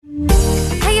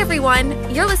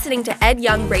everyone. You're listening to Ed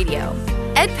Young Radio.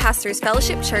 Ed pastors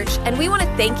Fellowship Church, and we want to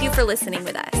thank you for listening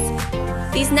with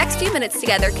us. These next few minutes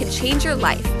together can change your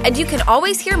life, and you can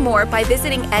always hear more by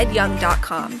visiting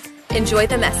edyoung.com. Enjoy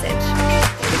the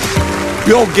message.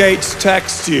 Bill Gates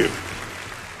texts you.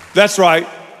 That's right,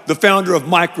 the founder of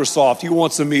Microsoft. He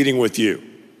wants a meeting with you.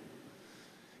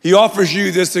 He offers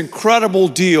you this incredible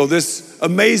deal, this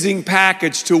amazing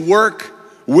package to work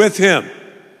with him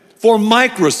for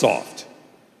Microsoft.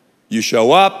 You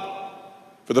show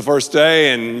up for the first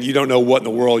day and you don't know what in the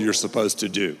world you're supposed to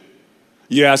do.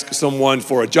 You ask someone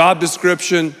for a job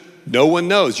description, no one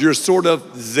knows. You're sort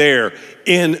of there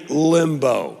in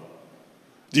limbo.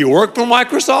 Do you work for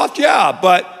Microsoft? Yeah,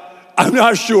 but I'm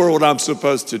not sure what I'm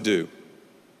supposed to do.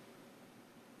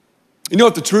 You know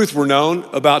what the truth were known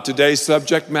about today's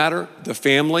subject matter, the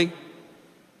family?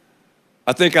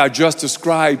 I think I just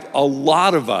described a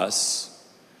lot of us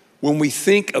when we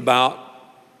think about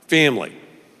family.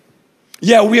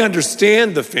 Yeah, we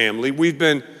understand the family. We've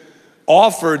been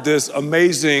offered this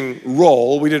amazing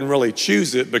role. We didn't really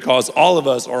choose it because all of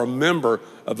us are a member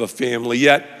of a family.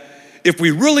 Yet, if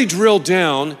we really drill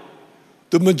down,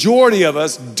 the majority of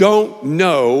us don't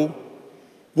know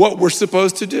what we're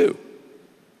supposed to do.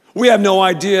 We have no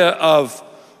idea of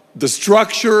the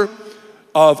structure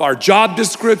of our job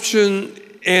description,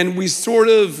 and we sort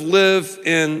of live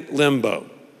in limbo.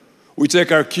 We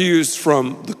take our cues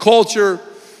from the culture.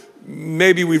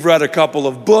 Maybe we've read a couple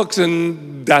of books,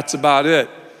 and that's about it.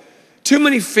 Too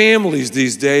many families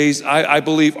these days, I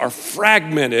believe, are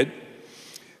fragmented.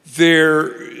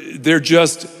 They're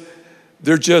just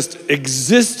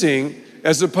existing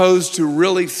as opposed to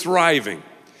really thriving.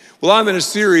 Well, I'm in a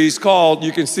series called,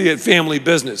 you can see it, Family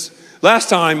Business. Last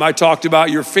time I talked about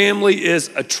your family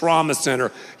is a trauma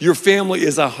center. Your family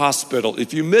is a hospital.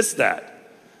 If you missed that,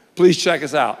 please check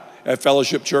us out at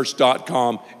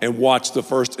fellowshipchurch.com and watch the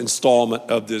first installment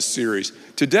of this series.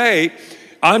 Today,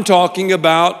 I'm talking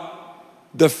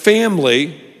about the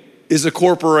family is a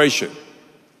corporation.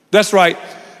 That's right.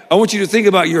 I want you to think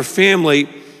about your family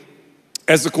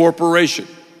as a corporation.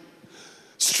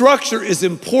 Structure is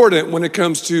important when it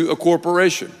comes to a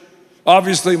corporation.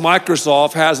 Obviously,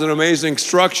 Microsoft has an amazing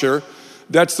structure.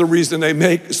 That's the reason they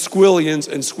make squillions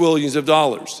and squillions of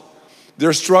dollars.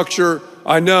 Their structure,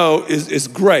 I know, is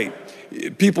great.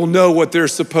 People know what they're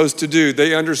supposed to do.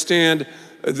 They understand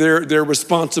their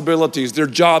responsibilities, their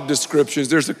job descriptions.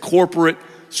 There's a corporate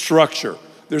structure.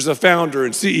 There's a founder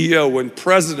and CEO and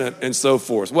president and so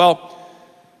forth. Well,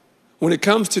 when it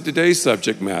comes to today's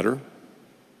subject matter,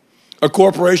 a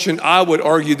corporation, I would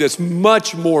argue, that's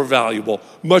much more valuable,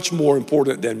 much more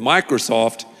important than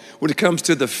Microsoft. When it comes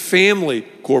to the family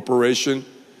corporation,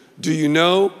 do you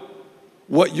know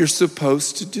what you're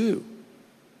supposed to do?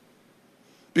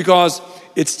 Because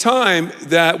it's time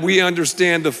that we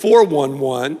understand the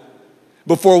 411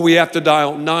 before we have to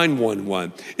dial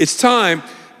 911. It's time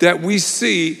that we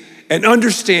see and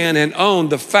understand and own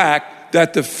the fact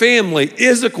that the family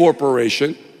is a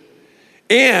corporation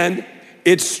and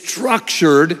it's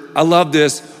structured, I love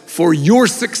this, for your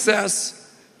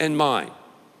success and mine,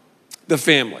 the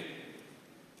family.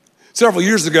 Several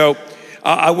years ago,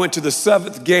 I went to the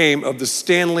 7th game of the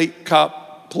Stanley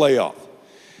Cup playoff.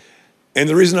 And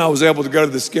the reason I was able to go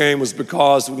to this game was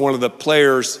because one of the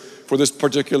players for this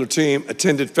particular team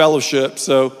attended fellowship.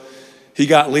 So he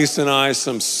got Lisa and I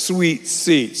some sweet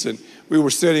seats. And we were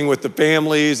sitting with the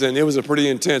families, and it was a pretty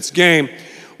intense game.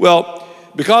 Well,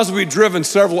 because we'd driven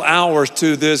several hours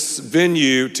to this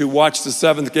venue to watch the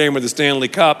 7th game of the Stanley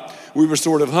Cup, we were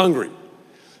sort of hungry.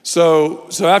 So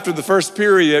after the first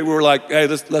period, we were like, hey,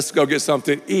 let's go get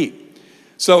something to eat.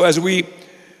 So as we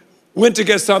went to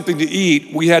get something to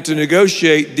eat, we had to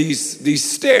negotiate these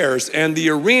stairs, and the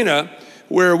arena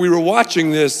where we were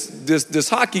watching this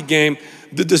hockey game,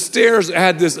 the stairs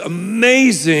had this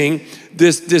amazing,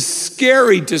 this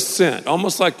scary descent,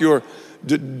 almost like you're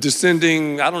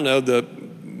descending, I don't know,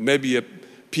 maybe a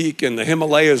peak in the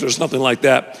Himalayas or something like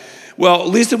that. Well,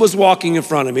 Lisa was walking in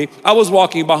front of me. I was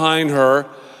walking behind her.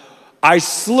 I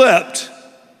slipped,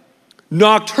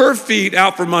 knocked her feet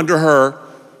out from under her.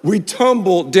 We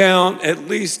tumbled down at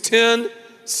least 10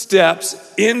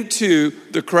 steps into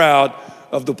the crowd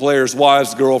of the players'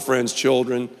 wives, girlfriends,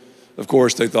 children. Of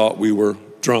course, they thought we were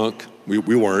drunk. We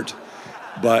weren't,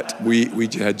 but we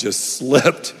had just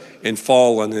slipped and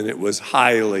fallen, and it was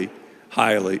highly,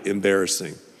 highly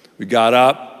embarrassing. We got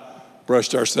up,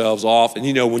 brushed ourselves off, and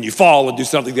you know, when you fall and do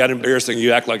something that embarrassing,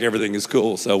 you act like everything is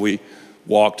cool. So we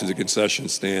walked to the concession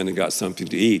stand and got something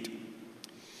to eat.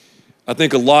 I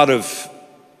think a lot of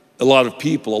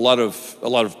people, a lot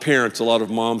of parents, a lot of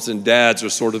moms and dads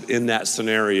are sort of in that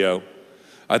scenario.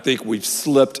 I think we've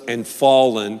slipped and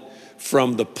fallen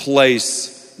from the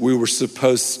place we were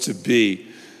supposed to be.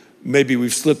 Maybe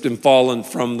we've slipped and fallen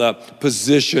from the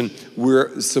position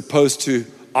we're supposed to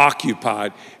occupy.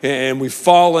 And we've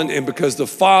fallen, and because the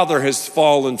father has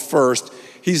fallen first,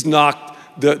 he's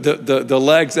knocked the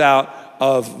legs out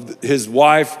of his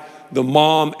wife, the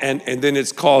mom, and then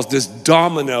it's caused this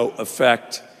domino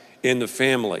effect in the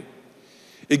family.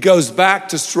 It goes back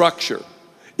to structure.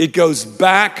 It goes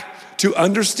back to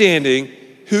understanding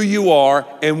who you are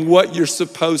and what you're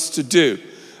supposed to do.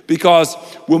 Because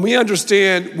when we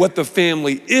understand what the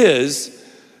family is,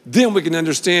 then we can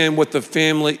understand what the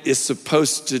family is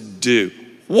supposed to do.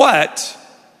 What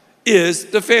is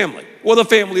the family? Well, the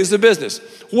family is a business.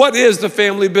 What is the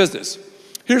family business?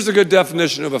 Here's a good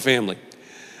definition of a family.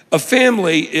 A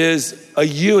family is a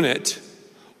unit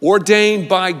ordained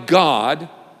by God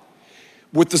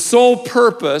with the sole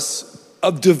purpose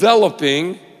of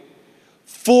developing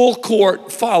full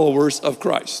court followers of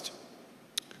Christ.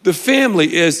 The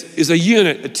family is a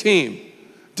unit, a team,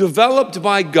 developed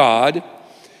by God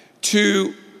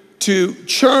to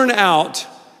churn out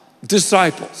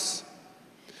disciples.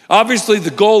 Obviously,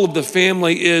 the goal of the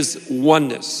family is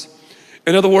oneness.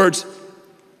 In other words,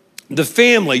 the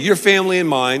family, your family and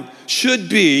mine, should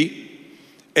be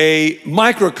a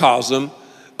microcosm,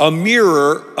 a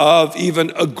mirror of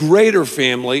even a greater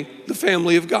family, the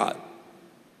family of God.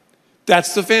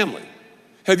 That's the family.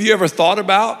 Have you ever thought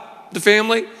about the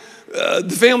family?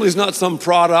 The family is not some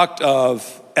product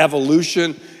of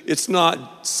evolution. It's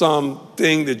not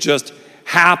something that just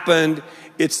happened.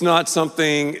 It's not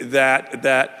something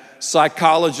that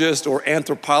psychologists or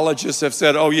anthropologists have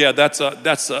said, oh yeah, that's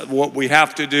what we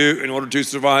have to do in order to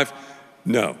survive.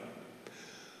 No.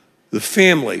 The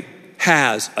family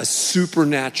has a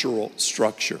supernatural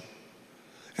structure.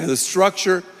 And the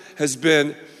structure has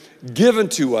been given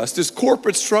to us, this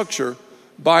corporate structure,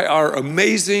 by our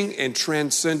amazing and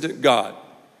transcendent God.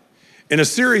 In a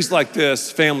series like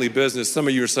this, Family Business, some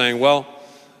of you are saying, well,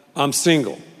 I'm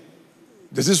single.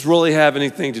 Does this really have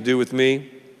anything to do with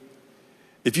me?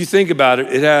 If you think about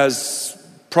it, it has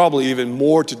probably even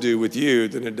more to do with you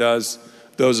than it does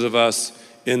those of us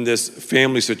in this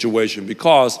family situation,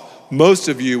 because most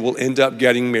of you will end up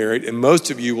getting married and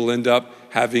most of you will end up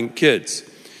having kids.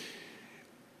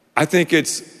 I think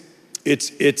it's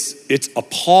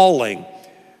appalling.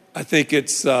 I think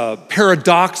it's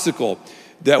paradoxical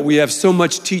that we have so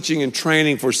much teaching and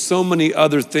training for so many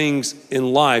other things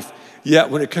in life,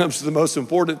 yet when it comes to the most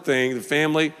important thing, the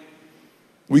family,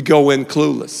 we go in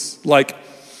clueless. Like,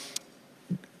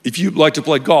 if you like to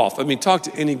play golf, talk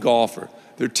to any golfer.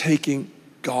 They're taking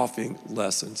golfing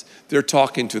lessons. They're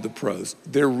talking to the pros.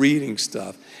 They're reading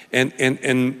stuff. And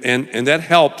that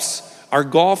helps our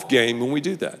golf game when we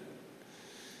do that.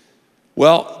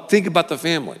 Well, think about the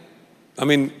family.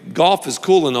 Golf is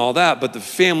cool and all that, but the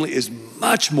family is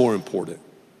much more important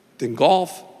than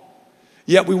golf.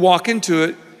 Yet we walk into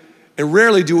it, and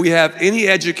rarely do we have any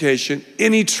education,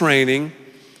 any training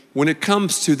when it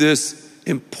comes to this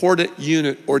important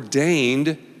unit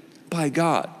ordained by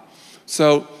God.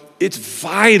 So it's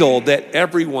vital that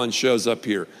everyone shows up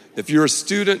here. If you're a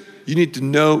student, you need to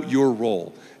know your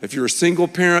role. If you're a single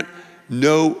parent,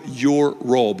 know your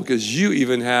role, because you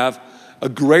even have a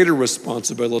greater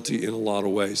responsibility in a lot of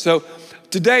ways. So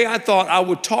today I thought I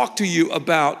would talk to you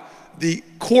about the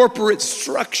corporate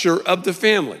structure of the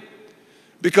family,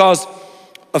 because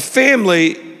a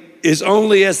family is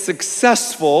only as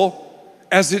successful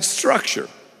as its structure.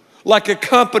 Like a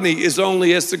company is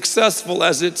only as successful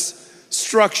as its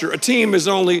structure. A team is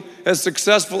only as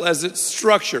successful as its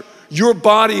structure. Your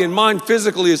body and mind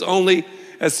physically is only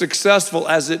as successful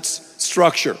as its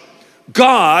structure.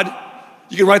 God,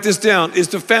 you can write this down, is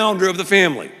the founder of the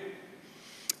family.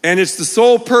 And it's the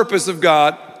sole purpose of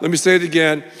God, let me say it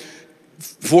again,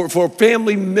 for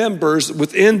family members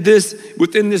within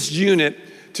this unit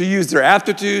to use their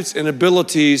aptitudes and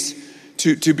abilities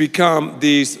to become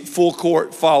these full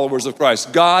court followers of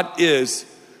Christ. God is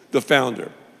the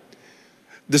founder.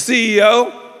 The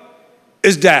CEO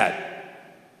is dad.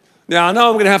 Now, I know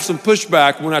I'm going to have some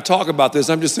pushback when I talk about this.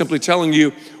 I'm just simply telling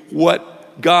you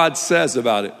what God says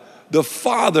about it. The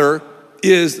father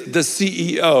is the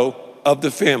CEO of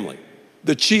the family,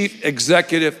 the chief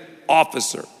executive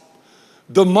officer.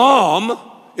 The mom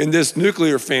in this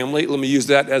nuclear family, let me use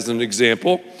that as an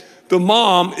example. The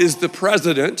mom is the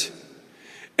president,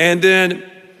 and then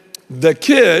the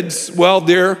kids,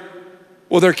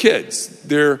 they're kids.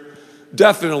 They're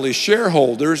definitely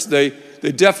shareholders. They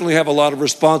definitely have a lot of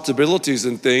responsibilities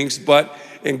and things, but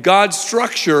in God's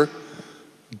structure,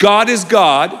 God is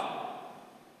God,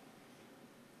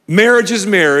 marriage is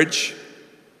marriage,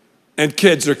 and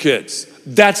kids are kids.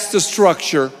 That's the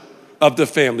structure of the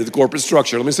family, the corporate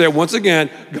structure. Let me say it once again.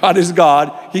 God is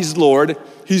God. He's Lord.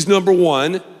 He's number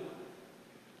one.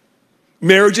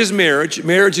 Marriage is marriage.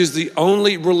 Marriage is the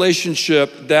only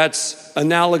relationship that's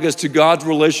analogous to God's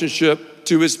relationship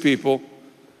to his people.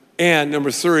 And number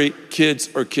three, kids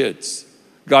are kids.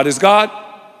 God is God,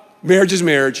 marriage is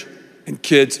marriage, and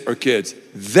kids are kids.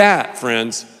 That,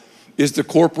 friends, is the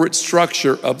corporate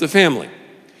structure of the family.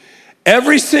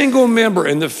 Every single member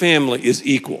in the family is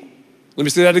equal. Let me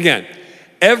say that again.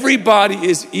 Everybody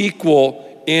is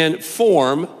equal in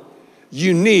form,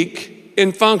 unique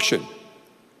in function.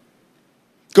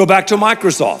 Go back to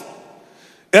Microsoft.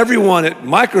 Everyone at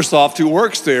Microsoft who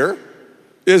works there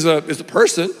is a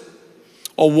person.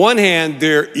 On one hand,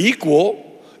 they're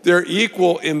equal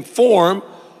in form,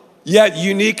 yet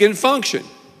unique in function.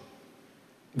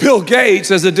 Bill Gates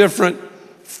has a different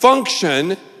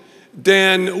function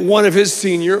than one of his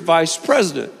senior vice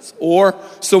presidents or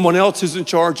someone else who's in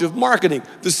charge of marketing.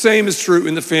 The same is true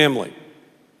in the family.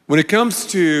 When it comes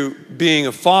to being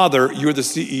a father, you're the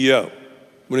CEO.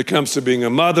 When it comes to being a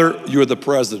mother, you're the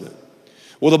president.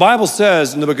 Well, the Bible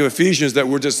says in the book of Ephesians that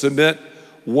we're to submit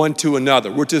one to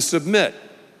another. We're to submit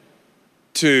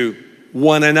to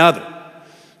one another.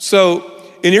 So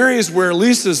in areas where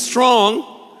Lisa's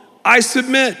strong, I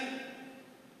submit.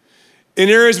 In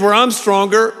areas where I'm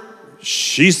stronger,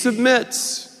 she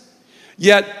submits.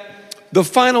 Yet the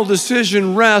final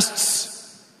decision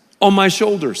rests on my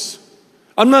shoulders.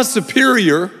 I'm not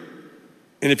superior,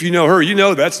 and if you know her, you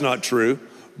know that's not true,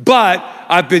 but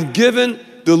I've been given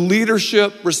the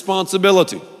leadership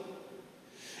responsibility.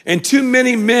 And too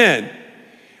many men,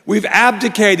 we've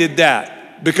abdicated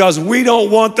that because we don't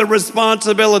want the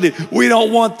responsibility. We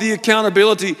don't want the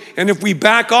accountability. And if we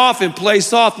back off and play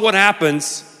soft, what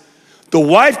happens? The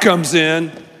wife comes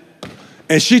in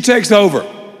and she takes over.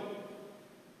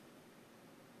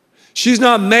 She's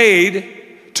not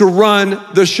made to run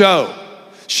the show.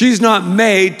 She's not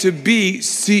made to be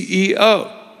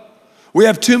CEO. We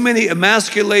have too many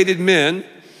emasculated men,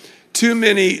 too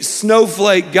many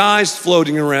snowflake guys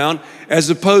floating around, as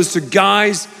opposed to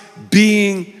guys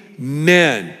being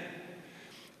men.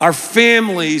 Our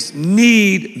families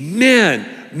need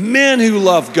men who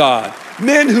love God,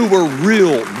 men who are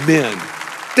real men.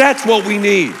 That's what we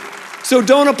need. So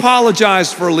don't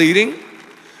apologize for leading.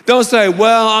 Don't say,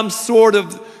 well, I'm sort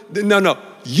of, no.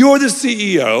 You're the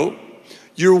CEO.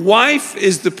 Your wife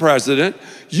is the president.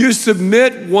 You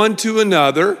submit one to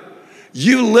another.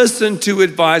 You listen to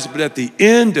advice, but at the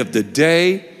end of the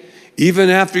day, even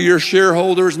after your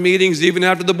shareholders meetings, even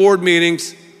after the board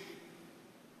meetings,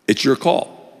 it's your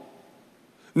call.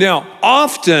 Now,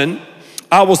 often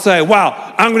I will say,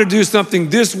 wow, I'm going to do something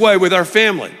this way with our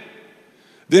family.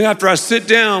 Then after I sit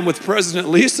down with President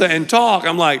Lisa and talk,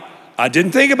 I'm like, I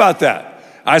didn't think about that.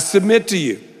 I submit to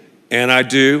you and I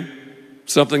do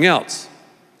something else.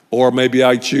 Or maybe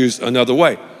I choose another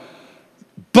way.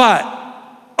 But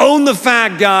own the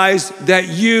fact, guys, that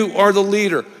you are the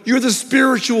leader. You're the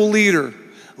spiritual leader.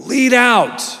 Lead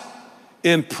out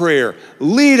in prayer.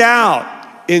 Lead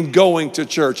out in going to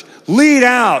church. Lead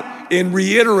out in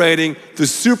reiterating the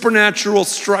supernatural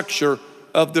structure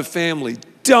of the family.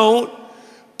 Don't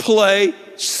play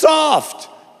soft.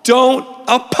 Don't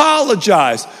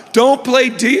apologize. Don't play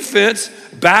defense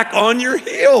back on your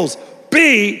heels.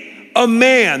 Be a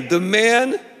man, the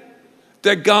man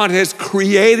that God has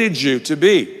created you to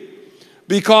be.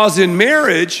 Because in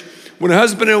marriage, when a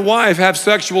husband and wife have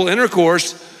sexual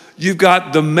intercourse, you've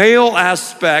got the male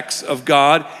aspects of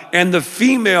God and the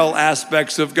female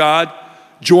aspects of God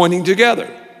joining together.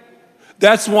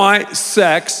 That's why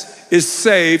sex is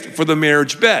saved for the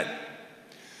marriage bed.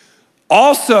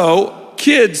 Also,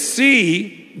 kids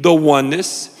see the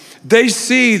oneness. They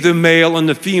see the male and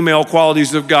the female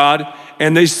qualities of God,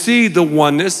 and they see the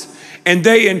oneness, and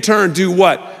they in turn do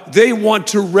what? They want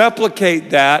to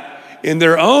replicate that in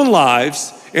their own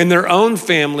lives, in their own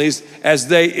families, as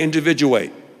they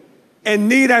individuate. And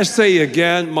need I say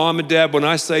again, mom and dad, when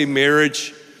I say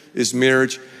marriage is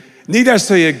marriage, need I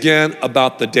say again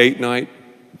about the date night?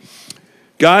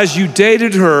 Guys, you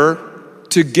dated her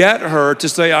to get her to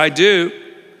say, I do.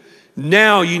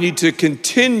 Now you need to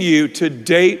continue to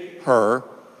date her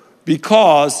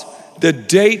because the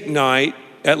date night,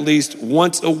 at least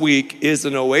once a week, is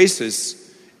an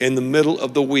oasis in the middle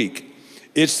of the week.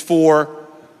 It's for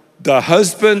the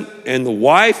husband and the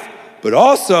wife, but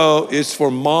also it's for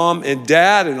mom and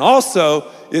dad, and also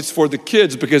it's for the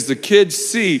kids, because the kids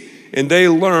see and they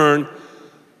learn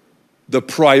the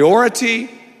priority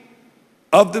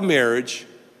of the marriage,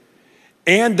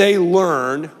 and they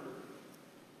learn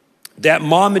that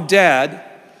mom and dad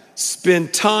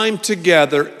spend time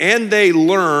together, and they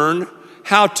learn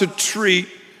how to treat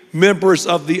members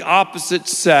of the opposite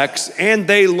sex, and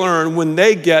they learn when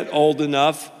they get old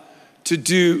enough to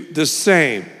do the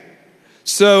same.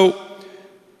 So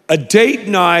a date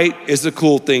night is a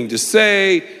cool thing to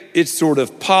say. It's sort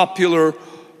of popular,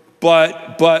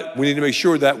 but we need to make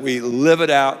sure that we live it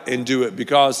out and do it,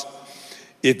 because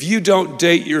if you don't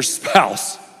date your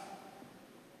spouse,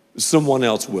 someone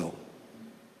else will.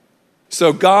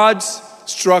 So God's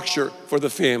structure for the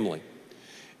family,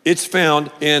 it's found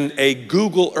in a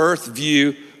Google Earth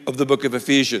view of the book of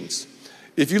Ephesians.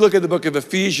 If you look at the book of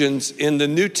Ephesians in the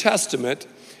New Testament,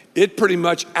 it pretty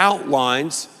much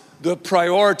outlines the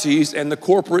priorities and the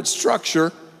corporate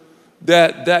structure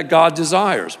that God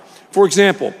desires. For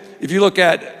example, if you look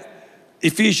at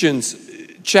Ephesians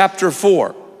chapter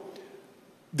 4,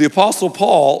 the Apostle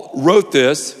Paul wrote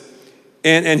this,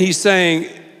 and he's saying,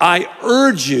 I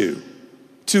urge you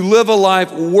to live a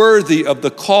life worthy of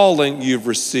the calling you've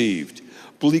received.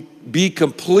 Be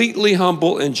completely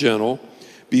humble and gentle.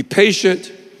 Be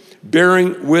patient,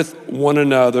 bearing with one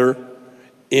another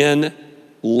in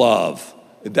love.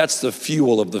 That's the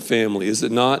fuel of the family, is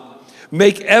it not?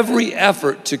 Make every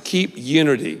effort to keep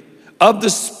unity of the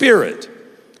Spirit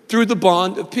through the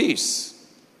bond of peace.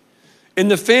 In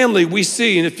the family, we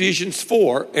see in Ephesians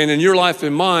 4, and in your life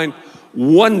and mine,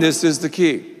 oneness is the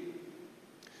key.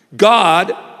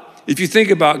 God, if you think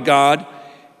about God,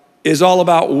 is all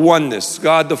about oneness.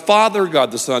 God the Father,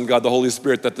 God the Son, God the Holy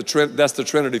Spirit. That's the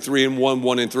Trinity, 3 in 1,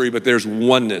 1 in 3, but there's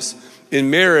oneness. In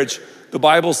marriage, the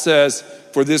Bible says,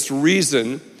 for this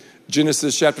reason,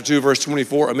 Genesis chapter 2, verse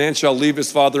 24, a man shall leave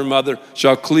his father and mother,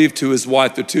 shall cleave to his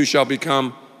wife, the two shall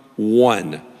become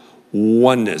one.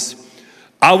 Oneness.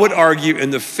 I would argue in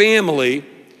the family,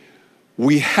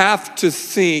 we have to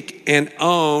think and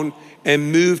own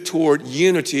and move toward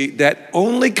unity that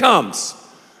only comes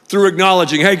through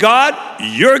acknowledging, hey, God,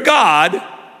 you're God,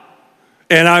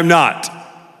 and I'm not.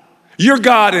 You're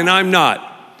God, and I'm not.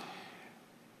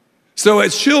 So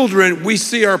as children, we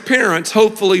see our parents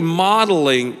hopefully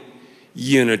modeling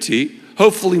unity,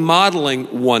 hopefully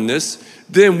modeling oneness.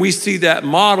 Then we see that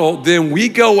model. Then we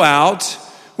go out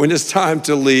when it's time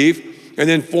to leave and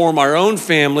then form our own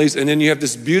families. And then you have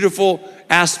this beautiful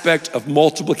aspect of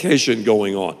multiplication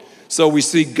going on. So we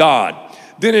see God.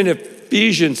 Then in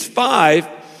Ephesians 5,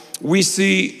 we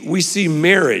see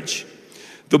marriage.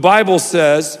 The Bible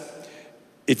says,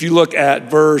 if you look at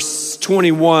verse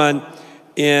 21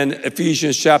 in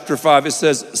Ephesians chapter 5, it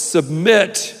says,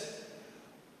 submit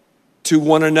to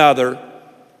one another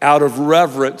out of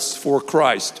reverence for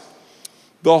Christ.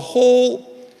 The whole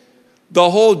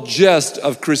gist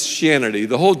of Christianity,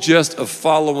 the whole gist of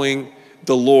following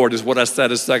the Lord is what I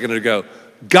said a second ago.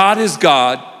 God is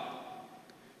God.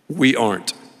 We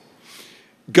aren't.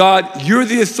 God, you're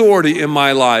the authority in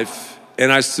my life,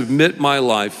 and I submit my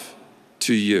life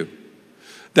to you.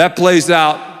 That plays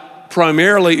out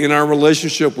primarily in our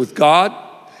relationship with God,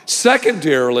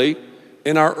 secondarily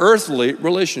in our earthly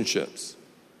relationships.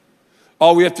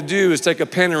 All we have to do is take a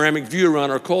panoramic view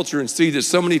around our culture and see that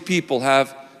so many people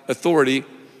have authority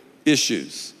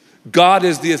issues. God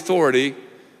is the authority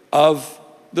of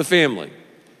the family.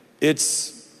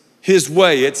 It's his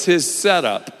way, it's his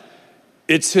setup.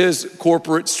 It's his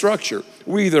corporate structure.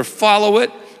 We either follow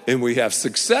it and we have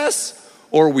success,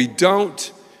 or we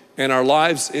don't, and our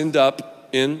lives end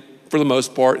up for the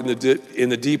most part, in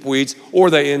the deep weeds, or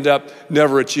they end up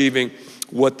never achieving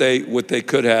what they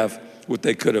could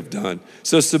have done.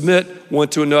 So submit one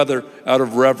to another out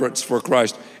of reverence for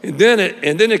Christ. And then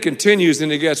it continues, and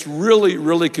it gets really,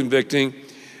 really convicting.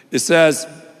 It says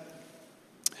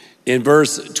in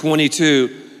verse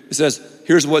 22, it says,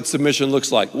 here's what submission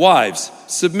looks like. Wives,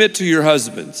 submit to your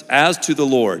husbands as to the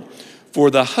Lord.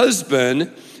 For the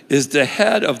husband is the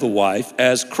head of the wife,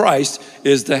 as Christ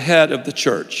is the head of the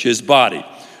church, his body,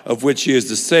 of which he is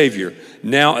the Savior.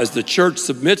 Now, as the church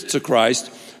submits to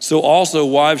Christ, so also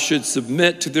wives should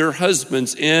submit to their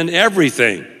husbands in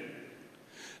everything.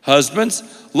 Husbands,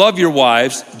 love your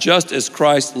wives just as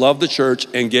Christ loved the church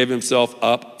and gave himself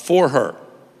up for her.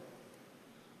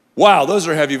 Wow, those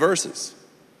are heavy verses.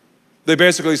 They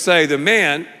basically say the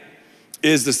man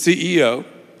is the CEO,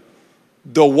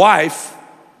 the wife,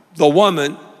 the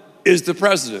woman, is the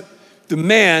president. The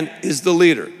man is the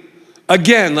leader.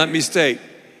 Again, let me state,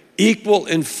 equal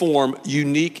in form,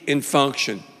 unique in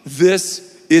function.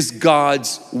 This is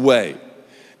God's way.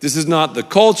 This is not the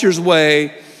culture's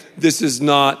way. This is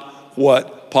not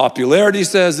what popularity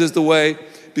says is the way.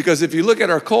 Because if you look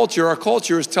at our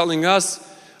culture is telling us,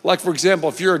 like for example,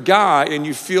 if you're a guy and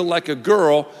you feel like a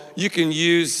girl, you can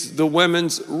use the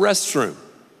women's restroom.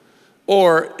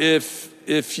 Or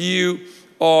if you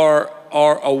are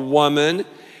a woman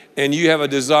and you have a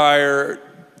desire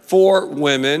for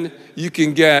women, you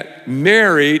can get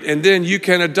married and then you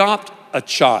can adopt a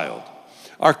child.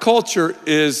 Our culture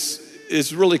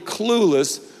is really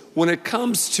clueless when it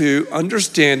comes to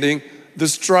understanding the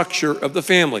structure of the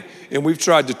family. And we've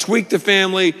tried to tweak the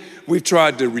family, we've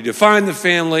tried to redefine the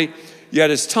family, yet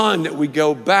it's time that we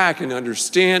go back and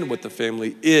understand what the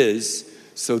family is,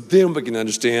 so then we can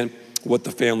understand what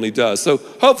the family does. So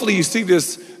hopefully you see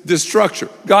this structure.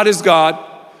 God is God,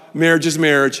 marriage is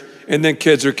marriage, and then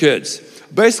kids are kids.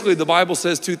 Basically, the Bible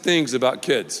says two things about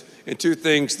kids and two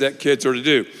things that kids are to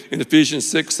do. In Ephesians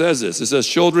 6 says this. It says,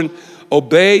 children,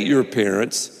 obey your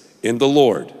parents in the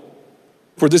Lord,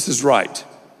 for this is right.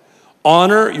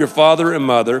 Honor your father and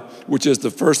mother, which is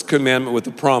the first commandment with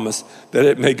the promise that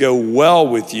it may go well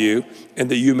with you and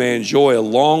that you may enjoy a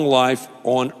long life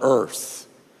on earth.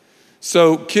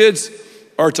 So kids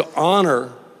are to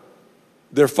honor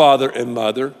their father and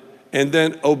mother and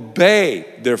then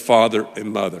obey their father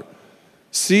and mother.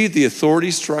 See the authority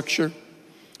structure?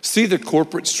 See the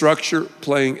corporate structure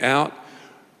playing out?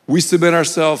 We submit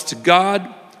ourselves to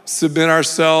God, submit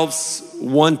ourselves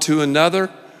one to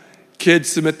another.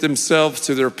 Kids submit themselves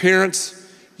to their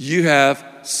parents. You have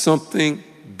something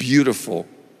beautiful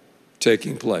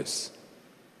taking place.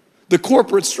 The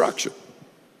corporate structure.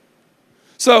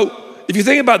 So, if you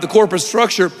think about the corporate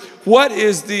structure, what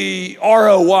is the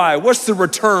ROI? What's the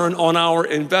return on our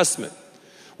investment?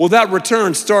 Well, that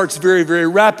return starts very, very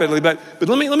rapidly. But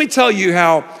let me tell you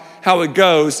how it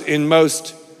goes in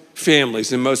most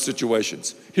families, in most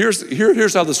situations.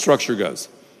 Here's how the structure goes.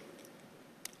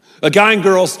 A guy and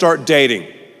girl start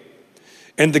dating.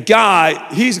 And the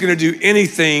guy, he's going to do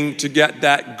anything to get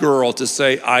that girl to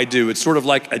say, I do. It's sort of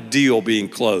like a deal being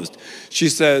closed. She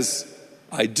says,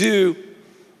 I do.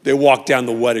 They walk down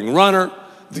the wedding runner.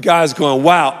 The guy's going,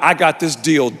 wow, I got this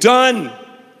deal done.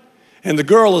 And the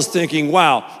girl is thinking,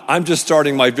 wow, I'm just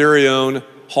starting my very own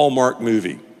Hallmark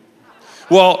movie.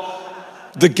 Well,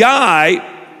 the guy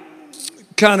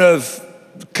kind of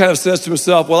says to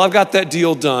himself, well, I've got that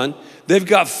deal done. They've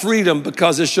got freedom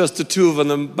because it's just the two of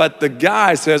them. But the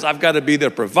guy says, I've got to be their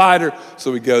provider.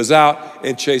 So he goes out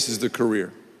and chases the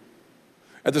career.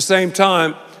 At the same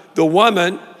time, the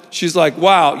woman, she's like,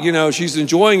 wow, she's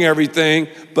enjoying everything,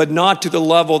 but not to the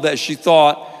level that she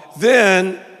thought.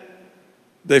 Then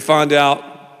they find out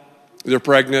they're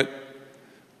pregnant.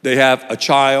 They have a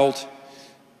child,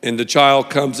 and the child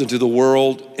comes into the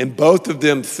world, and both of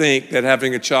them think that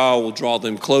having a child will draw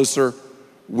them closer,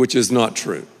 which is not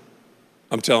true.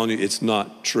 I'm telling you, it's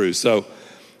not true. So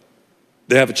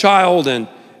they have a child, and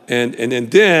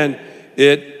then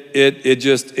it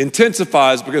just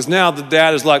intensifies because now the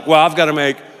dad is like, well, I've got to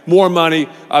make more money.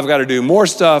 I've got to do more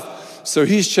stuff. So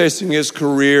he's chasing his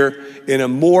career in a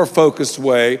more focused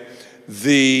way.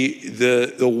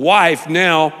 The wife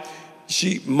now,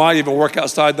 she might even work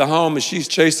outside the home, and she's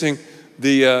chasing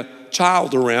the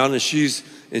child around, and she's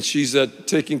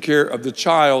taking care of the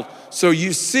child. So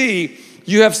you see,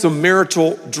 you have some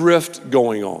marital drift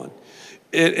going on.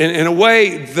 In a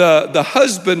way, the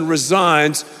husband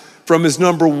resigns from his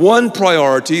number one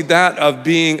priority, that of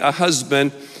being a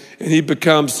husband, and he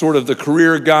becomes sort of the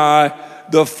career guy,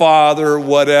 the father,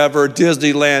 whatever,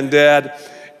 Disneyland dad.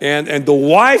 And the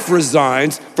wife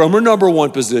resigns from her number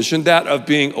one position, that of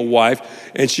being a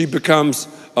wife, and she becomes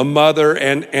a mother.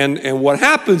 And what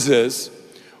happens is,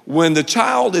 when the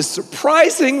child is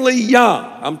surprisingly young,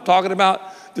 I'm talking about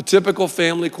the typical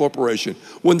family corporation,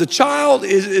 when the child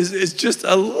is just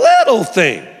a little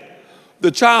thing,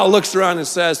 the child looks around and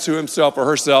says to himself or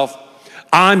herself,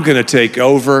 I'm going to take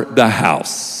over the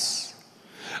house.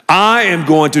 I am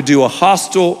going to do a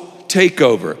hostile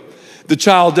takeover. The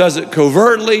child does it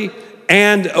covertly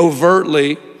and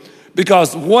overtly,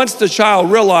 because once the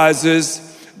child realizes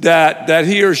that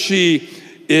he or she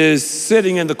is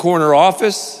sitting in the corner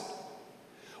office,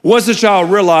 once the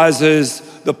child realizes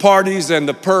the parties and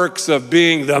the perks of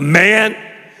being the man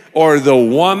or the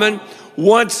woman,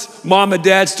 once mom and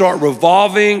dad start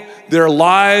revolving their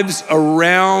lives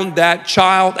around that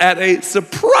child at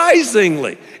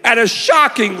a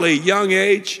shockingly young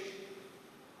age,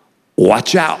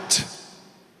 watch out.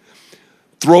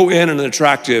 Throw in an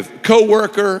attractive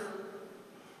coworker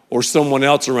or someone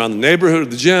else around the neighborhood or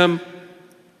the gym,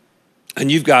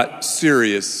 and you've got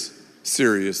serious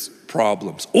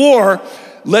problems. Or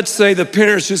let's say the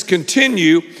parents just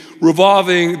continue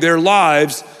revolving their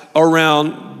lives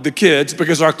around the kids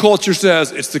because our culture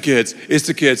says it's the kids.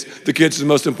 The kids is the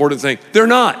most important thing. They're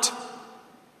not.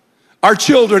 Our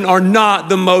children are not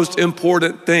the most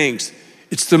important things.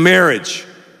 It's the marriage.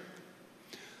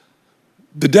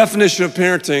 The definition of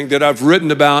parenting that I've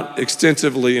written about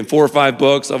extensively in 4 or 5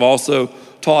 books, I've also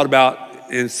taught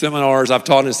about in seminars, I've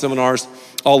taught in seminars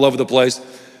all over the place.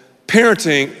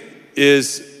 Parenting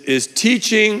is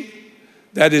teaching,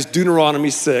 that is Deuteronomy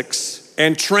 6,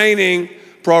 and training,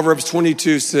 Proverbs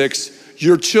 22:6,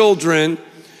 your children,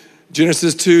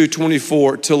 Genesis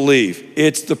 2:24, to leave.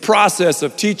 It's the process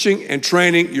of teaching and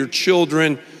training your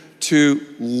children to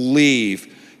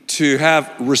leave, to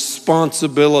have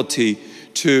responsibility,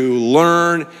 to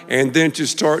learn, and then to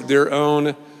start their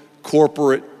own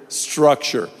corporate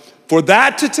structure. For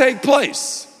that to take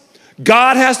place,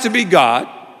 God has to be God,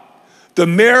 the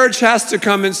marriage has to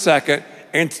come in second,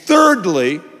 and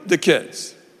thirdly, the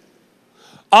kids.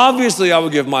 Obviously, I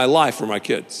would give my life for my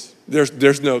kids.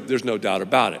 There's no doubt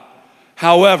about it.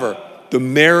 However, the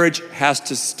marriage has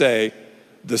to stay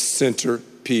the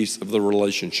centerpiece of the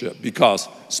relationship because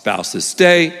spouses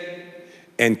stay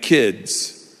and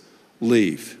kids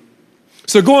leave.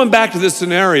 So going back to this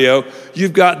scenario,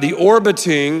 you've got the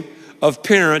orbiting of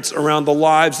parents around the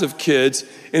lives of kids,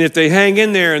 and if they hang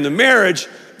in there in the marriage,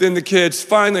 then the kids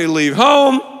finally leave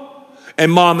home,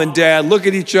 and mom and dad look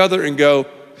at each other and go,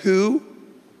 who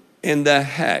in the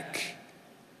heck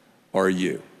are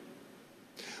you?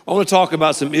 I want to talk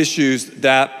about some issues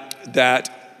that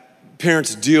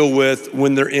parents deal with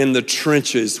when they're in the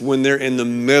trenches, when they're in the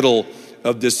middle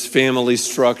of this family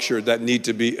structure that need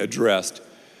to be addressed.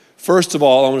 First of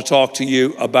all, I want to talk to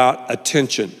you about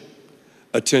attention.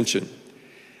 Attention.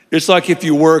 It's like if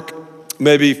you work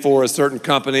maybe for a certain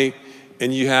company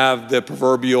and you have the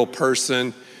proverbial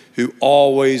person who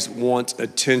always wants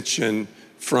attention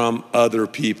from other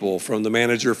people, from the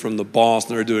manager, from the boss,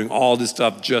 and they're doing all this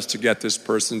stuff just to get this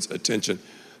person's attention.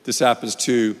 This happens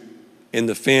too in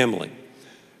the family.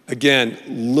 Again,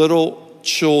 little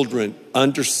children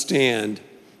understand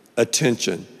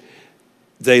attention.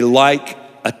 They like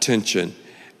attention.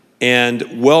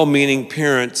 And well-meaning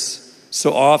parents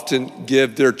so often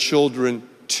give their children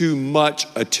too much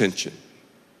attention.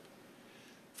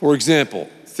 For example,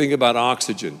 think about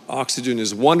oxygen. Oxygen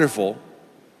is wonderful,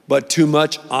 but too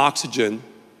much oxygen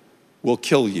will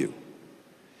kill you.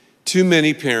 Too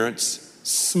many parents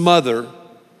smother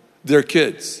their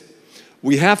kids.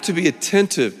 We have to be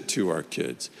attentive to our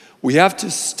kids. We have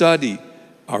to study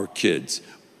our kids.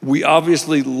 We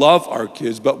obviously love our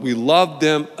kids, but we love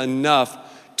them enough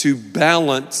to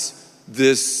balance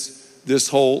this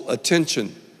whole attention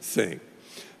thing.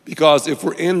 Because if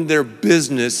we're in their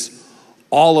business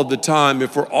all of the time,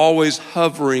 if we're always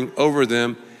hovering over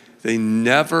them, they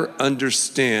never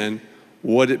understand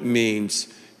what it means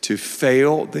to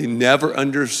fail. They never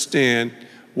understand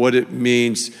what it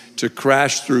means to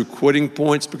crash through quitting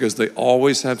points because they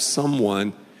always have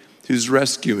someone who's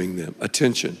rescuing them.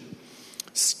 Attention.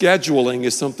 Scheduling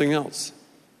is something else.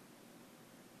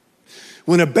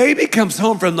 When a baby comes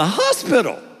home from the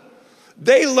hospital,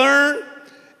 they learn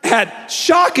at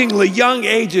shockingly young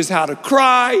ages how to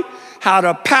cry, how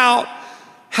to pout,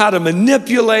 how to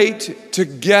manipulate to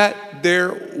get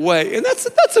their way. And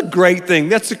that's a great thing.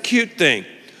 That's a cute thing.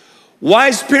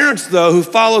 Wise parents, though, who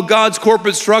follow God's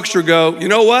corporate structure go, you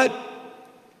know what?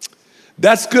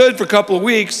 That's good for a couple of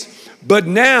weeks, but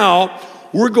now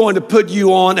we're going to put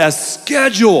you on a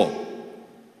schedule.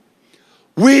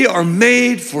 We are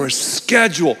made for a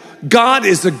schedule. God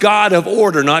is a God of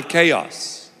order, not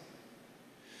chaos.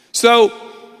 So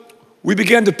we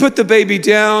begin to put the baby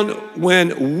down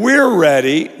when we're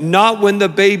ready, not when the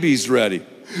baby's ready.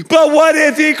 But what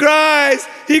if he cries?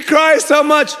 He cries so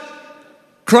much.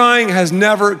 Crying has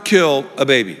never killed a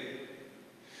baby.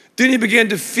 Then you begin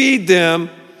to feed them,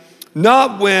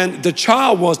 not when the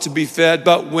child wants to be fed,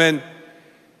 but when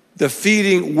the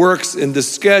feeding works in the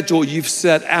schedule you've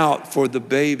set out for the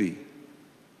baby.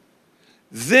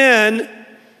 Then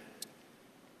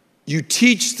you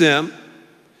teach them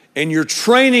and you're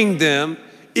training them,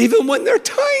 even when they're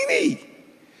tiny,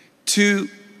 to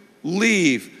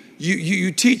leave.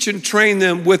 You teach and train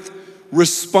them with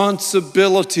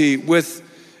responsibility, with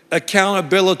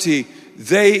accountability.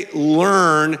 They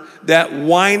learn that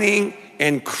whining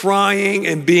and crying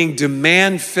and being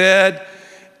demand-fed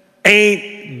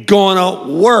ain't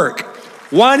gonna work.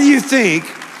 Why do you think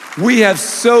we have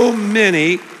so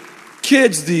many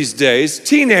kids these days,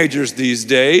 teenagers these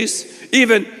days,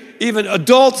 even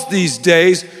adults these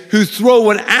days who throw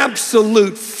an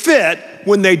absolute fit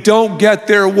when they don't get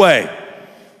their way?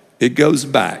 It goes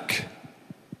back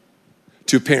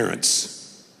to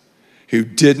parents who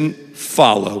didn't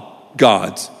follow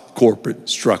God's corporate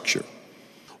structure.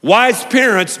 Wise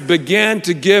parents began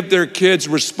to give their kids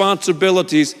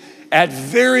responsibilities at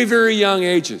very, very young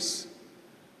ages.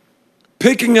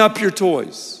 Picking up your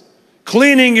toys,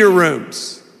 cleaning your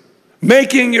rooms,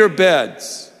 making your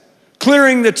beds,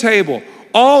 clearing the table,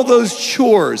 all those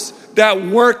chores, that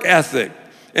work ethic.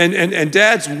 And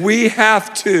dads, we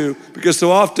have to, because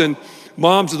so often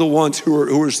moms are the ones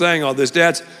who are saying all this.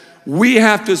 Dads, we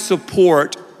have to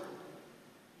support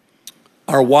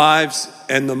our wives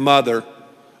and the mother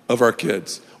of our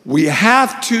kids. We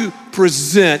have to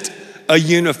present a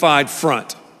unified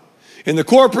front. In the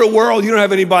corporate world, you don't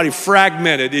have anybody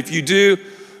fragmented. If you do,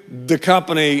 the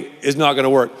company is not going to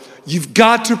work. You've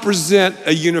got to present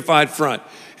a unified front.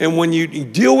 And when you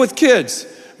deal with kids,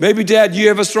 maybe dad, you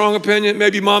have a strong opinion.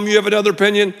 Maybe mom, you have another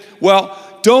opinion. Well,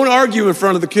 don't argue in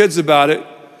front of the kids about it.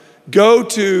 Go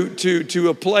to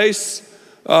a place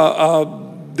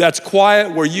that's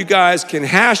quiet where you guys can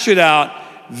hash it out.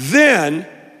 Then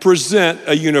present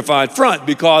a unified front,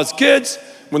 because kids,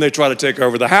 when they try to take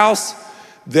over the house,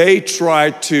 they try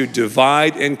to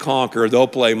divide and conquer. They'll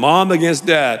play mom against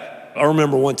dad. I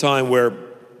remember one time where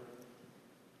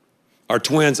our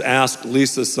twins asked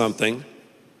Lisa something.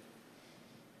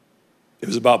 It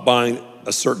was about buying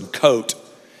a certain coat,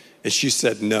 and she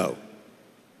said no.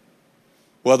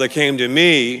 Well, they came to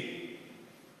me,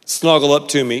 snuggle up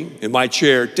to me in my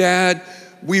chair. Dad,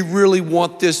 we really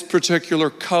want this particular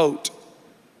coat.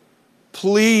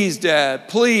 Please, Dad,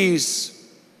 please.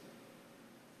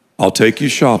 I'll take you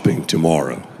shopping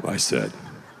tomorrow, I said.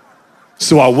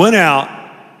 So I went out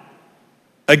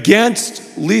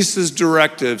against Lisa's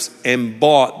directives and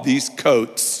bought these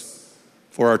coats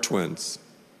for our twins.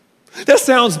 That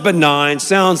sounds benign,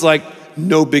 sounds like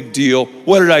no big deal.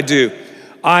 What did I do?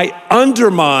 I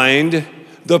undermined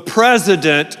the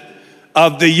president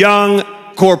of the young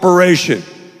corporation.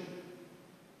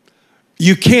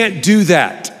 You can't do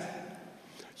that.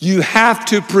 You have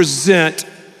to present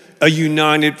a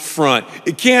united front.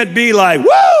 It can't be like,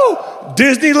 woo,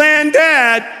 Disneyland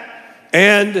dad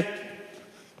and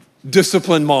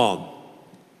disciplined mom.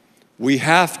 We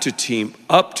have to team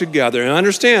up together and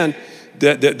understand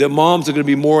that moms are going to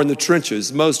be more in the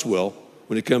trenches, most will,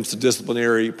 when it comes to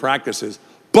disciplinary practices.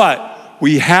 But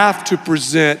we have to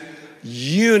present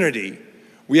unity.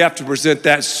 We have to present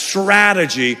that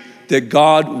strategy that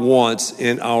God wants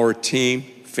in our team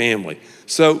family.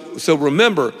 So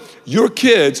remember, your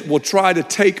kids will try to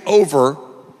take over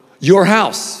your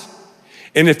house.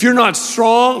 And if you're not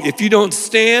strong, if you don't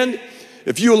stand,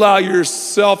 if you allow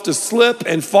yourself to slip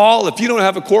and fall, if you don't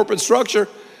have a corporate structure,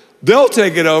 they'll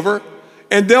take it over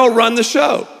and they'll run the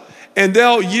show. And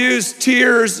they'll use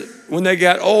tears when they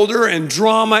get older and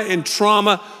drama and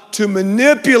trauma to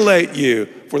manipulate you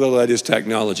for the latest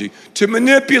technology, to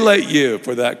manipulate you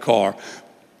for that car,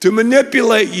 to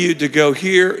manipulate you to go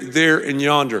here, there, and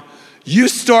yonder. You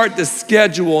start the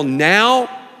schedule now,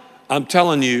 I'm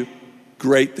telling you,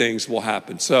 great things will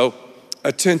happen. So,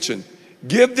 attention.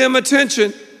 Give them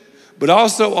attention, but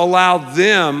also allow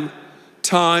them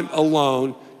time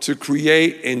alone to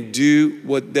create and do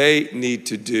what they need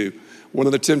to do. One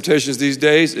of the temptations these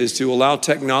days is to allow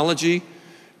technology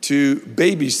to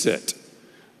babysit.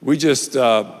 We just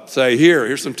say,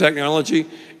 here's some technology,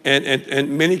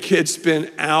 and many kids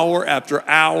spend hour after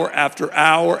hour after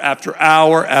hour after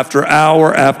hour after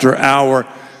hour after hour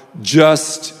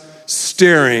just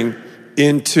staring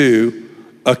into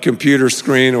a computer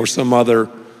screen or some other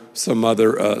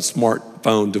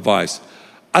smartphone device.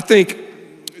 I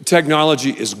think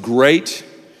technology is great.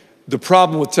 The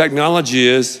problem with technology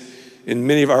is, in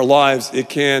many of our lives, it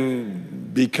can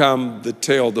become the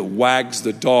tail that wags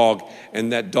the dog,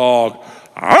 and that dog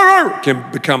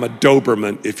can become a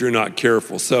Doberman if you're not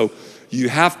careful. So you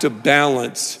have to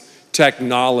balance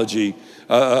technology.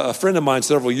 A friend of mine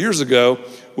several years ago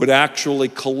would actually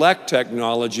collect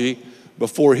technology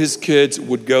before his kids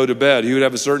would go to bed. He would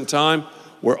have a certain time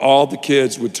where all the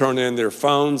kids would turn in their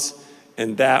phones,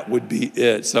 and that would be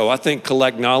it. So I think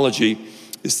collectnology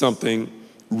is something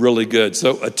really good.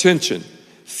 So attention,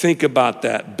 think about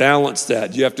that, balance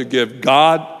that. You have to give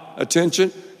God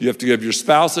attention. You have to give your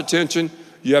spouse attention.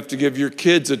 You have to give your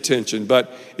kids attention.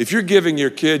 But if you're giving your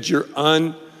kids your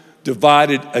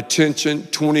undivided attention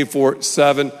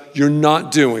 24/7, you're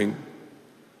not doing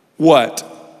what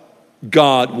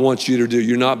God wants you to do.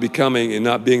 You're not becoming and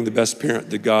not being the best parent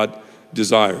that God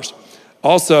desires.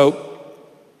 Also,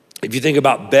 if you think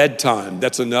about bedtime,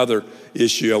 that's another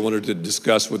issue I wanted to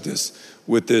discuss with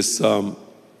this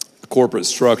corporate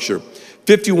structure.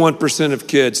 51% of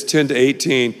kids, 10 to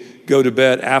 18, go to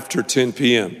bed after 10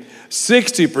 p.m.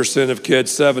 60% of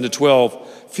kids, 7 to 12,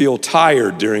 feel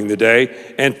tired during the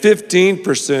day, and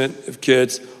 15% of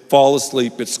kids fall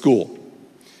asleep at school.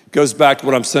 Goes back to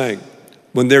what I'm saying.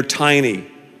 When they're tiny,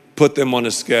 put them on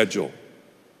a schedule.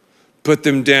 Put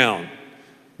them down.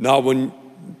 not when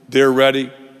they're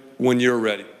ready, when you're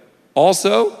ready.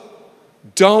 Also,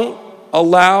 don't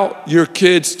allow your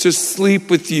kids to sleep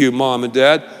with you, mom and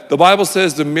dad. The Bible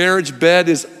says the marriage bed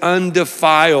is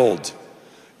undefiled.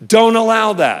 Don't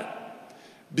allow that.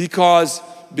 Because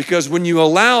when you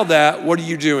allow that, what are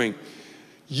you doing?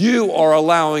 You are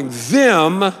allowing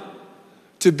them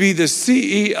to be the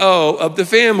CEO of the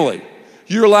family.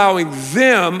 You're allowing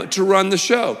them to run the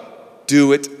show.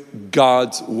 Do it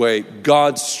God's way.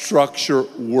 God's structure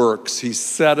works. He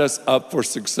set us up for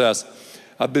success.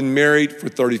 I've been married for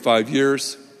 35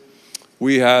 years.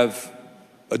 We have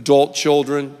adult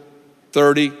children,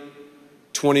 30,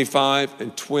 25,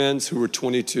 and twins who are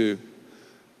 22.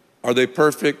 Are they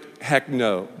perfect? Heck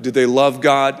no. Do they love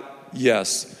God?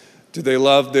 Yes. Do they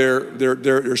love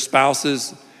their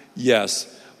spouses?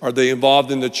 Yes. Are they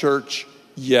involved in the church?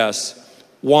 Yes.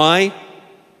 Why?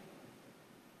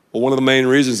 Well, one of the main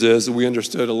reasons is that we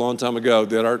understood a long time ago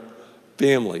that our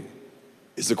family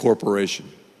is a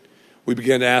corporation. We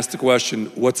began to ask the question,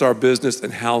 what's our business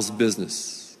and how's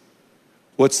business?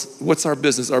 What's our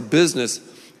business? Our business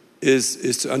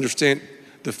is to understand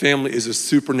the family is a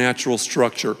supernatural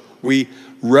structure. We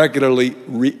regularly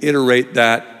reiterate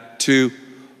that to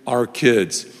our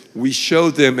kids. We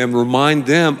show them and remind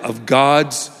them of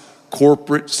God's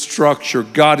corporate structure.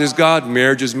 God is God,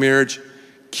 marriage is marriage,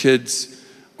 kids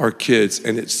are kids,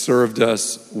 and it served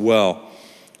us well.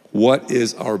 What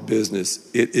is our business?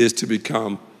 It is to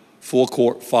become full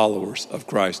court followers of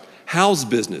Christ. How's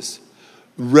business?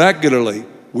 Regularly,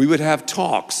 we would have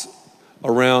talks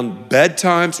around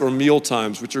bedtimes or meal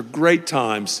times, which are great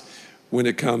times when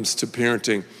it comes to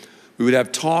parenting. We would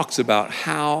have talks about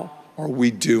how are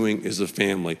we doing as a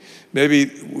family. Maybe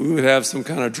we would have some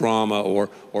kind of drama or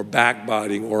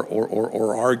backbiting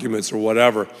or arguments or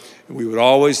whatever. And we would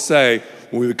always say,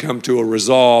 when we would come to a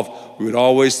resolve, we would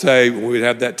always say, when we would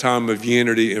have that time of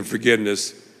unity and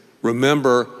forgiveness,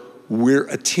 remember, we're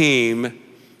a team.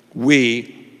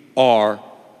 We are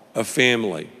a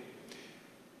family.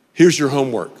 Here's your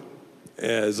homework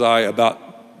as I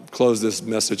about close this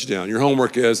message down. Your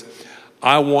homework is,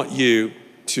 I want you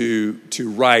to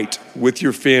write with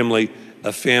your family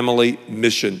a family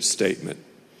mission statement.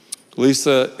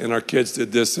 Lisa and our kids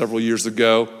did this several years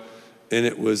ago, and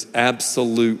it was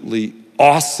absolutely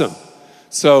awesome.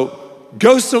 So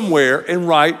go somewhere and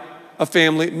write a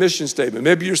family mission statement.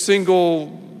 Maybe you're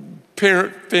single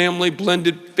parent family,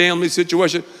 blended family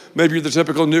situation. Maybe you're the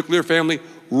typical nuclear family.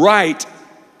 Write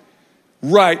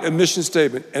a mission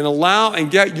statement and allow and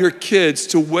get your kids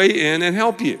to weigh in and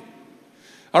help you.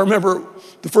 I remember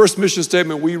the first mission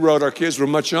statement we wrote, our kids were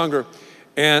much younger,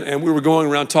 and we were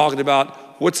going around talking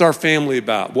about what's our family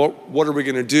about? What are we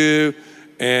going to do?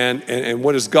 And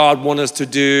what does God want us to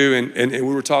do? And we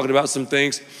were talking about some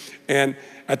things. And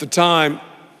at the time,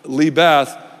 Lee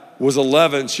Beth was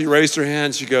 11. She raised her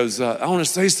hand. She goes, I want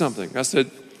to say something. I said,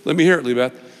 let me hear it, Lee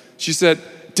Beth. She said,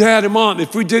 Dad and Mom,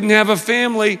 if we didn't have a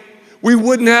family, we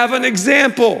wouldn't have an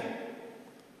example.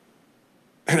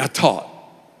 And I thought,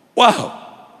 wow.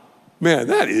 Man,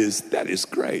 that is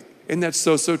great. And that's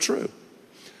so true.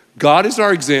 God is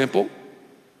our example.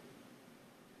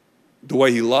 The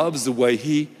way he loves, the way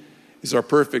he is our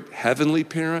perfect heavenly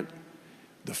parent,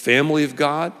 the family of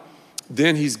God.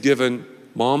 Then he's given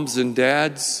moms and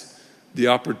dads the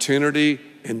opportunity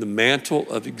and the mantle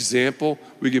of example.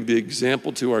 We can be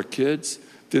example to our kids.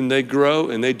 Then they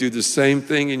grow and they do the same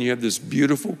thing, and you have this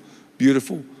beautiful,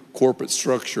 beautiful corporate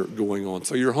structure going on.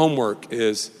 So your homework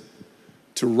is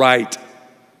to write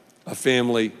a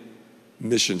family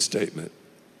mission statement.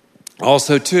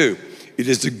 Also, too, it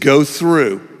is to go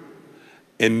through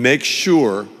and make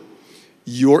sure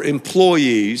your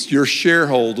employees, your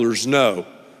shareholders know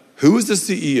who is the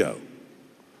CEO,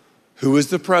 who is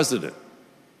the president,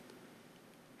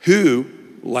 who,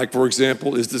 like for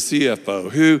example, is the CFO,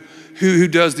 who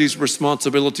does these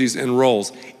responsibilities and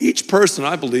roles. Each person,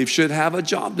 I believe, should have a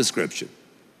job description.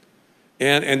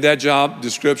 And that job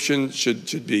description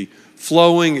should be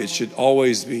flowing. It should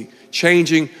always be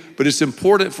changing. But it's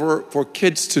important for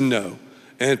kids to know,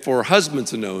 and for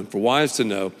husbands to know, and for wives to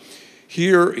know,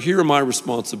 here are my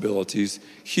responsibilities.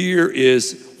 Here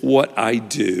is what I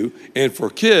do. And for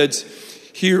kids,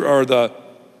 here are the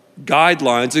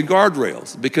guidelines and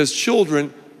guardrails. Because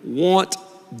children want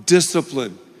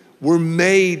discipline. We're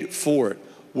made for it.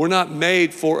 We're not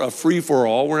made for a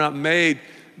free-for-all. We're not made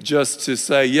just to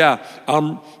say, yeah,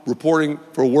 I'm reporting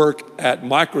for work at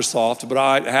Microsoft, but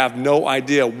I have no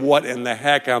idea what in the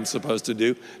heck I'm supposed to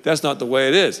do. That's not the way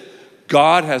it is.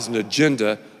 God has an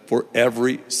agenda for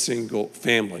every single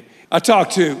family. I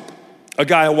talked to a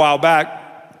guy a while back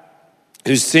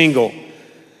who's single,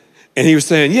 And he was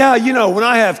saying, yeah, when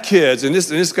I have kids, and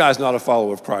this guy's not a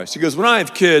follower of Christ. He goes, when I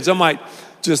have kids, I might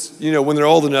just, when they're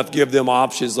old enough, give them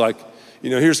options like,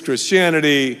 here's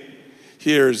Christianity,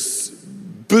 here's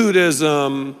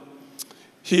Buddhism,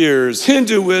 here's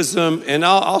Hinduism, and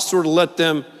I'll sort of let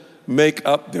them make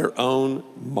up their own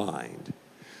mind.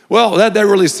 Well, that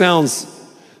really sounds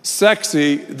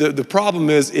sexy. The problem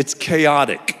is it's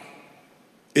chaotic.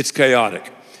 It's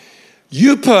chaotic.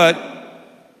 You put,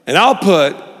 and I'll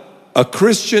put, a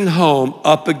Christian home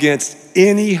up against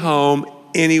any home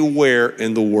anywhere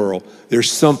in the world. There's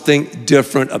something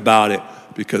different about it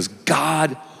because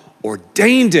God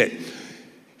ordained it.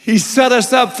 He set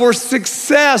us up for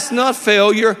success, not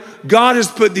failure. God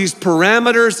has put these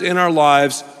parameters in our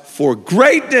lives for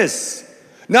greatness,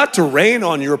 not to rain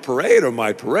on your parade or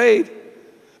my parade,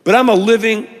 but I'm a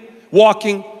living,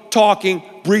 walking, talking,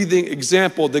 breathing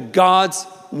example that God's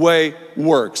way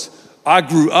works. I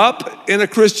grew up in a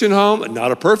Christian home,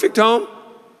 not a perfect home,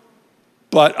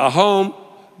 but a home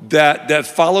that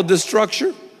followed this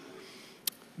structure.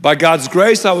 By God's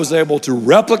grace, I was able to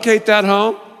replicate that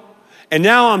home. And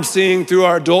now I'm seeing through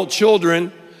our adult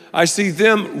children, I see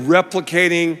them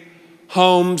replicating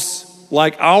homes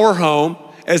like our home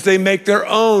as they make their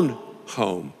own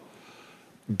home.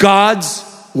 God's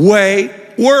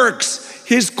way works.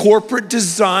 His corporate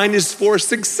design is for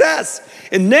success.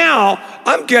 And now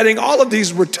I'm getting all of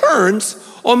these returns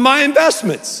on my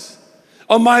investments,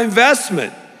 on my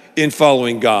investment in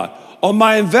following God, on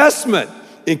my investment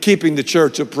in keeping the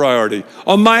church a priority,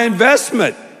 on my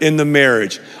investment in the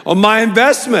marriage, on my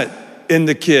investment in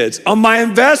the kids, on my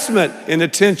investment in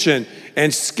attention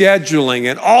and scheduling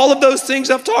and all of those things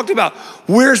I've talked about.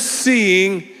 We're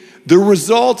seeing the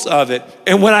results of it.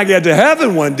 And when I get to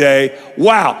heaven one day,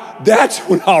 wow, that's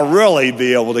when I'll really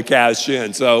be able to cash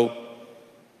in. So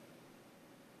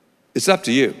it's up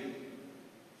to you.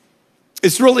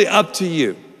 It's really up to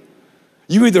you.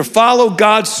 You either follow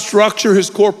God's structure, his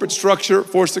corporate structure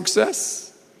for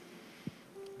success,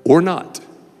 or not.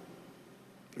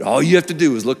 But all you have to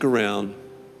do is look around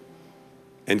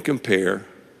and compare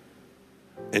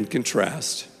and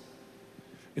contrast.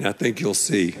 And I think you'll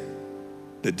see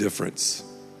the difference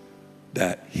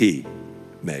that he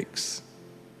makes.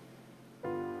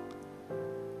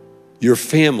 Your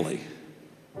family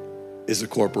is a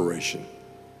corporation.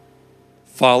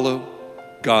 Follow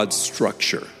God's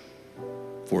structure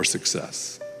for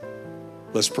success.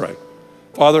 Let's pray.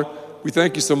 Father, we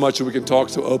thank you so much that we can talk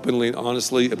so openly and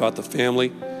honestly about the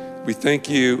family. We thank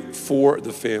you for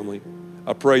the family.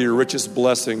 I pray your richest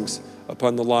blessings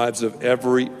upon the lives of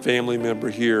every family member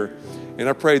here. And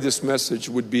I pray this message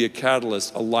would be a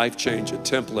catalyst, a life change, a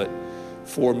template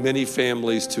for many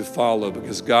families to follow,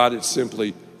 because God, it's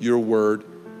simply your word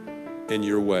and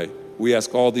your way. We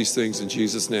ask all these things in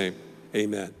Jesus' name.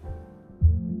 Amen.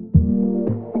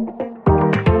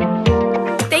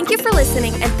 Thank you for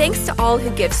listening, and thanks to all who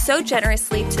give so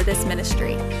generously to this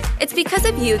ministry. It's because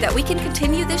of you that we can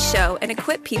continue this show and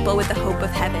equip people with the hope of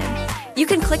heaven. You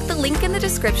can click the link in the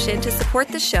description to support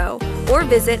the show or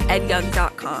visit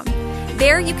edyoung.com.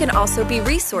 There you can also be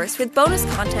resourced with bonus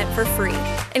content for free,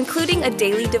 including a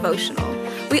daily devotional.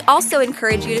 We also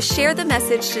encourage you to share the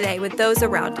message today with those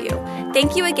around you.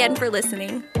 Thank you again for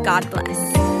listening. God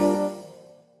bless.